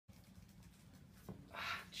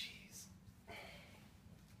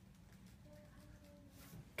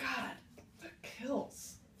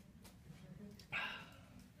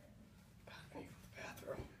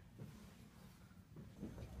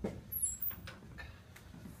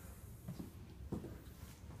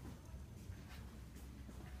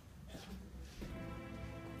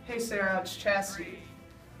Hey Sarah, it's Chastity.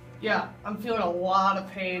 Yeah, I'm feeling a lot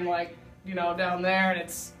of pain, like, you know, down there, and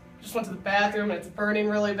it's just went to the bathroom and it's burning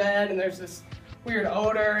really bad, and there's this weird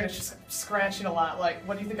odor, and it's just scratching a lot. Like,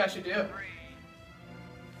 what do you think I should do?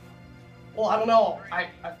 Well, I don't know. I've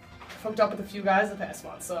hooked up with a few guys the past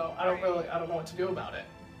month, so I don't know what to do about it.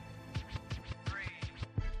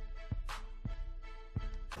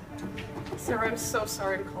 Sarah, I'm so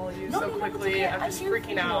sorry to call you so quickly. Okay. I'm just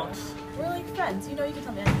freaking out. We're like friends. You know you can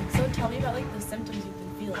tell me anything. So tell me about like the symptoms you've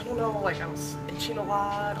been feeling. I don't know, like I was itching a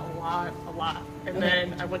lot. And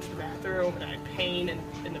then I went to the bathroom and I had pain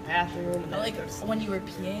in the bathroom. And Like when you were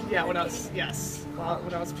peeing? Yeah, when I was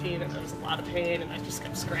peeing, and there was a lot of pain, and I just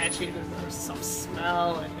kept scratching, and there was some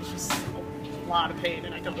smell, and it's just a lot of pain,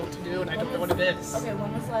 and I don't know what to do, and I don't know what it is. Okay,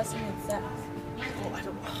 when was the last time you had sex? Well, I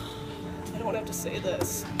don't have to say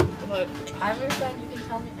this, but I'm your friend, you can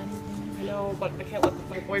tell me anything. I know, but I can't let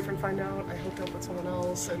my boyfriend find out. I hooked up with someone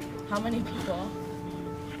else, and how many people?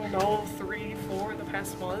 I don't know, 3, 4 in the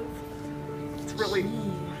past month. It's really,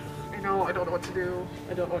 I know, I don't know what to do.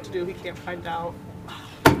 I don't know what to do. He can't find out. Oh,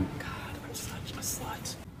 God, I'm such a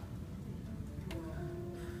slut.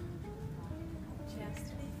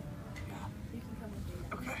 Chastity? Yeah. You can come with me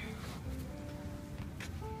now. Okay.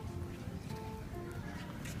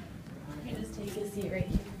 You can just take a seat right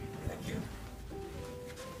here. Thank you.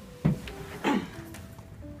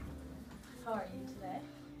 How are you today?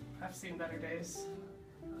 I've seen better days.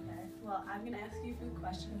 Okay. Well, I'm going to ask you a few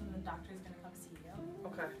questions and the doctor's going to come see you.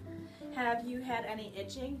 Okay. Have you had any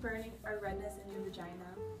itching, burning, or redness in your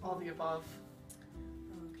vagina? All the above.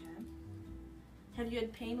 Okay. Have you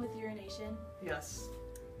had pain with urination? Yes.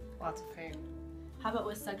 Lots of pain. How about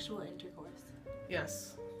with sexual intercourse?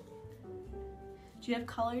 Yes. Do you have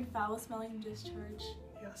colored, foul-smelling discharge?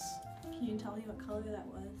 Yes. Can you tell me what color that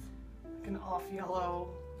was? Like an off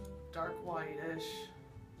yellow, dark whitish.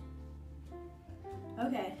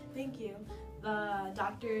 Okay, thank you. The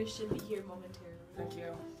doctor should be here momentarily. Thank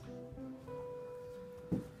you.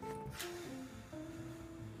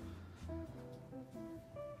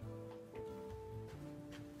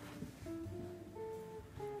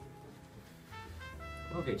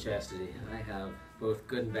 Okay, Chastity, I have both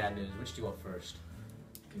good and bad news. Which do you want first?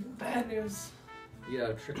 Bad news. You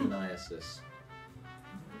have trichomoniasis.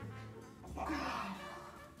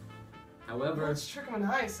 However, What's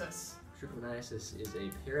trichomoniasis? trichomoniasis is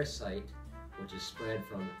a parasite which is spread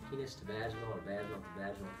from penis to vaginal or vaginal to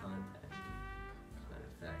vaginal contact. Side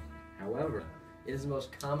effect. However, it is the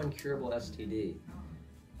most common curable STD.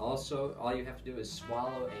 Also, all you have to do is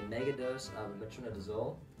swallow a megadose of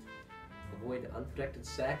metronidazole, avoid unprotected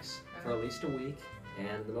sex for at least a week,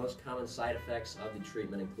 and the most common side effects of the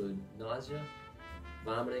treatment include nausea,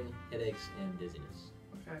 vomiting, headaches, and dizziness.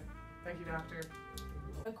 Okay. Thank you, doctor.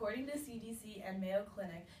 According to CDC and Mayo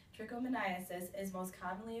Clinic, trichomoniasis is most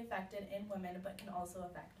commonly affected in women but can also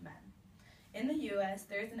affect men. In the U.S.,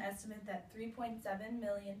 there is an estimate that 3.7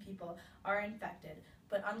 million people are infected,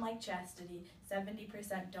 but unlike Chastity,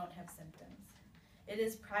 70% don't have symptoms. It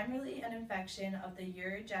is primarily an infection of the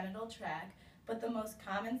urogenital tract, but the most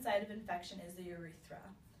common site of infection is the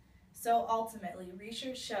urethra. So ultimately,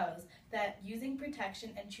 research shows that using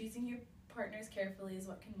protection and choosing your partners carefully is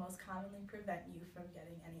what can most commonly prevent you from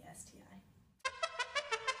getting any STI.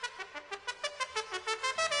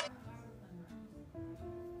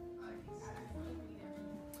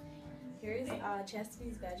 Here's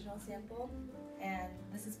Chastity's vaginal sample, and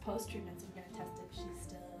this is post-treatment, so we're going to test if she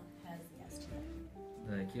still has the STI.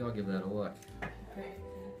 Thank you. I'll give that a look. Great.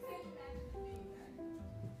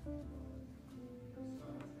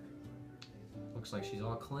 Looks like she's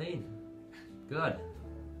all clean. Good.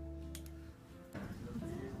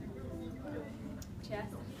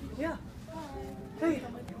 Chastity? Yeah. Hi. Hey.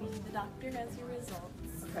 Come with me. The doctor has your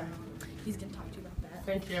results. Okay. He's going to talk to you about that.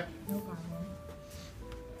 Thank you. No problem.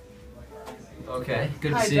 Okay. Good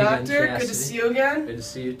to Hi, see you again, doctor. Chastity. Good to see you again. Good to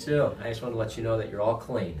see you too. I just wanted to let you know that you're all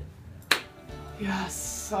clean.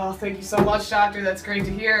 Yes. Oh, thank you so much, doctor. That's great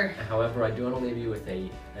to hear. However, I do want to leave you with an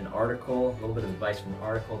article, a little bit of advice from an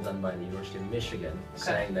article done by the University of Michigan,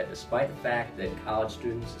 saying that despite the fact that college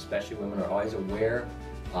students, especially women, are always aware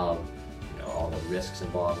of all the risks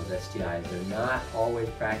involved with STIs, they're not always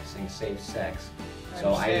practicing safe sex.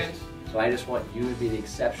 So I just want you to be the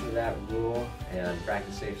exception to that rule and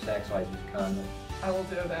practice safe sex. Always use a condom. I will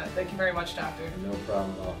do that. Thank you very much, doctor. No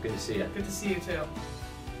problem at all. Good to see you. Good to see you too.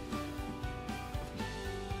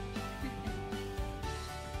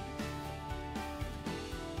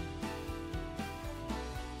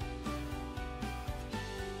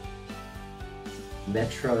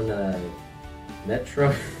 Metro.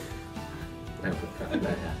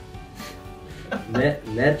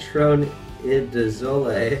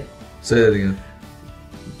 Metronidazole. Say that again.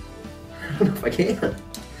 I don't know if I can.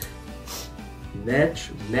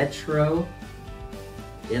 Metro.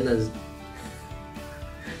 I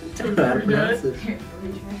don't know how to pronounce it.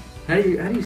 How do you